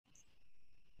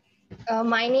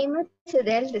My name is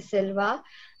Sydelle De Silva.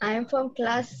 I am from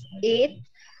class 8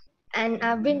 and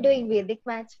I've been doing Vedic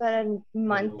Maths for a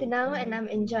month now and I'm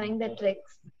enjoying the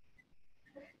tricks.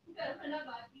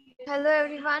 Hello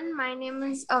everyone, my name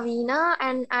is Aveena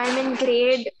and I'm in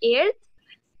grade 8th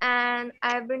and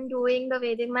I've been doing the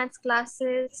Vedic Maths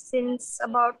classes since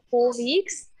about 4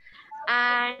 weeks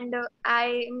and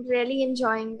I'm really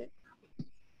enjoying it.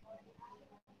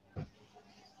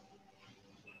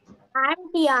 I'm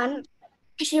Tiyan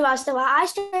Srivastava. I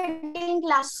study in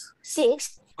class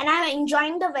 6 and I'm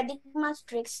enjoying the Vedic Maths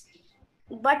tricks.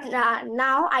 But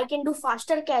now I can do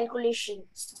faster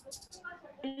calculations.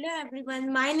 Hello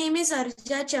everyone, my name is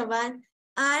Arja Chavan.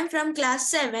 I am from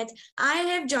class 7th. I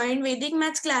have joined Vedic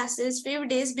Maths classes few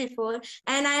days before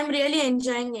and I am really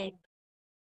enjoying it.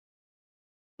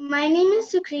 My name is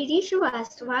Sukriti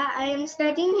Dhruvi. I am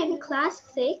studying in class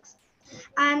 6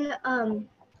 and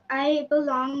I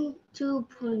belong to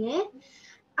Pune.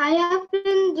 I have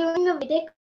been doing the Vedic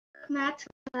Maths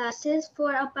classes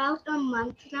for about a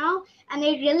month now and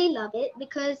I really love it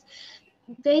because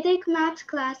Vedic Maths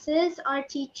classes are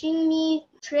teaching me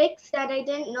tricks that I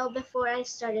didn't know before I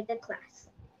started the class.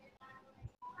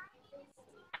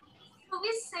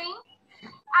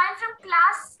 I'm from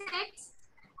class 6.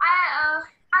 I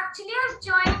have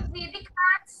joined Vedic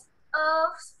Maths a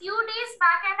few days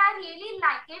back and I really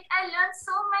like it. I learned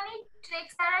so many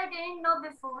tricks that I didn't know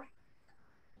before.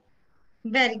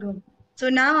 Very good. So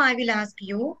now I will ask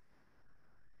you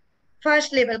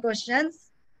first level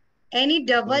questions. Any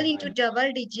double into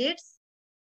double digits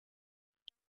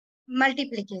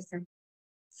multiplication.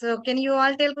 So can you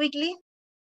all tell quickly?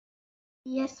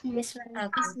 Yes, miss.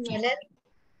 Okay.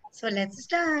 So let's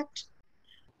start.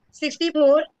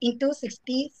 64 into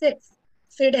 66.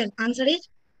 Sydelle, answer is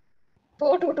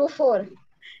 4224.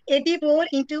 84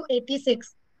 into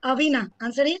 86. Aveena,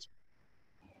 answer is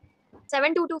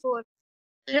 7224.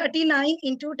 39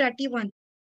 into 31.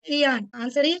 Tiyan,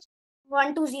 answer is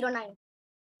 1209.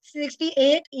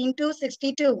 68 into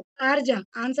 62. Arja,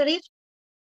 answer is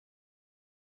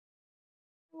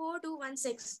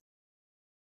 4216.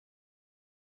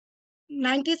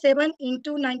 97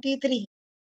 into 93.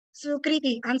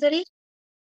 Sukriti, answer is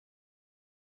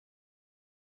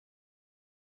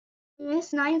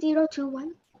Miss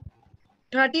 9021.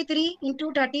 33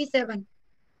 into 37.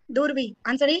 Dhruvi,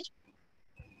 answer is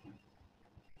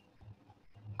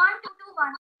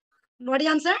 1221. what is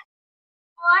the answer?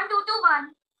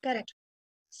 1221. Correct.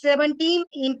 17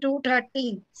 into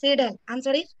 13. Sydelle,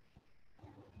 answer is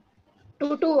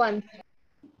 221.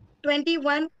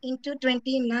 21 into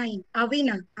 29.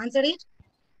 Aveena, answer is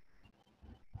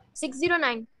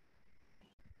 609.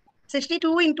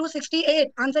 62 into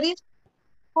 68. Answer is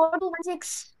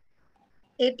 4216.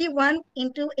 81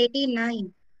 into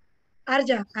 89.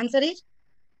 Arja, answer is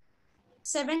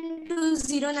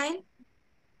 7209.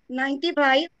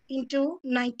 95 into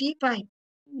 95.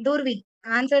 Dhruvi,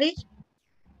 answer is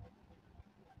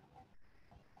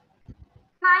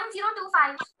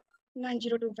 9025.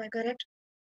 9025. Correct.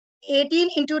 18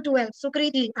 into 12.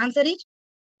 Sukriti, answer is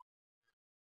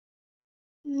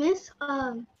Miss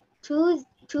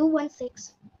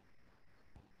 2216.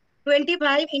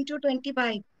 25 into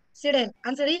 25. Sydelle,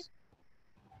 answer is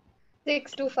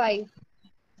 625.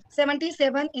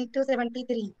 77 into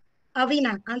 73.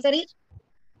 Aveena, answer is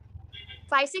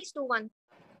 5621.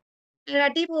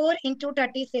 34 into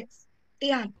 36.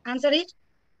 Tiyan, answer is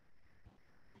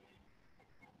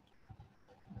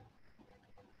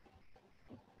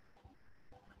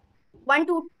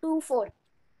 1224.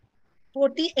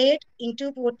 48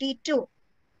 into 42.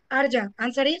 Arja,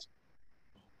 answer is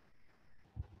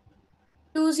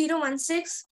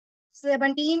 2016.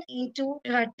 17 into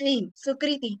 13.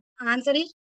 Sukriti, answer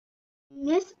is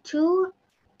Miss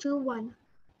 221.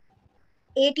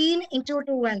 18 into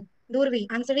 12. Dhruvi,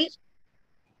 answer is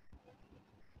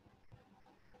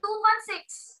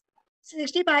 216.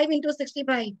 65 into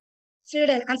 65.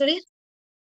 Sydelle, answer is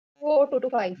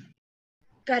 4225.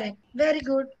 correct. Very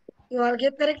good. You all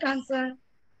get correct answer.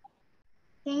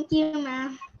 Thank you,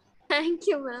 ma'am. Thank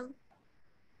you, ma'am.